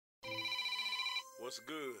What's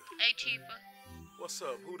good? Hey, Chiefa. What's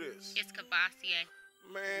up? Who this? It's Kanzaz.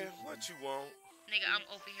 Man, what you want? Nigga, I'm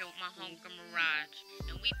over here with my homegirl Mirage,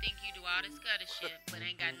 and we think you do all this gutter shit, but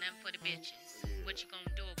ain't got nothing for the bitches. What you gonna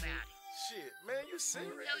do about it? Shit, man, you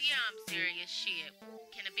serious? Hell yeah, I'm serious. Shit.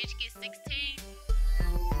 Can a bitch get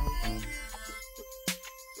 16?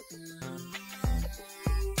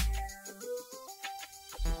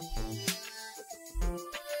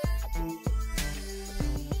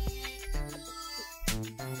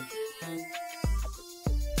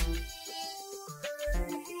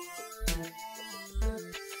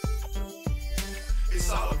 It's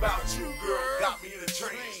all about you, girl. Got me in a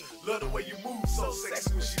trance. Love the way you move, so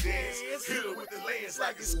sexy when she dance. Hit her with the lens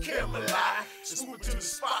like it's Camelot. Swoop it to the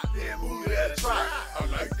spot, then move it at a try. I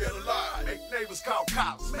like that a lot. Make neighbors call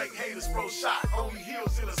cops, make haters throw shot. Only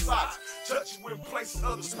heels in the socks. Touch you in places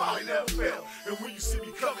others probably never felt. And when you see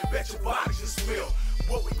me coming, bet your body just smell.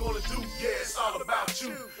 What we gonna do? Yeah, it's all about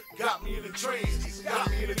you. Got me in the trance, got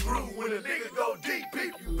me in the groove. When a nigga go deep,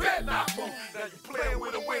 you bet not move. Now you playing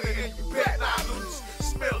with a winner and you bet not lose.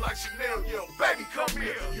 Smell like Chanel, yo, baby, come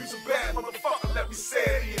here. You's a bad motherfucker, let me say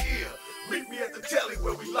it in your ear. Meet me at the telly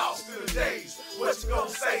where we lost in the days. What you gonna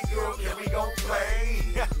say, girl? Can we gon' play?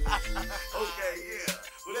 Okay, yeah.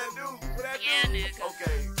 What that do? What that Yeah, do? nigga.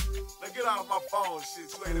 Okay. Now get off my phone,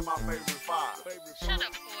 shit. You ain't in my favorite five. Shut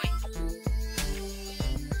up, boy.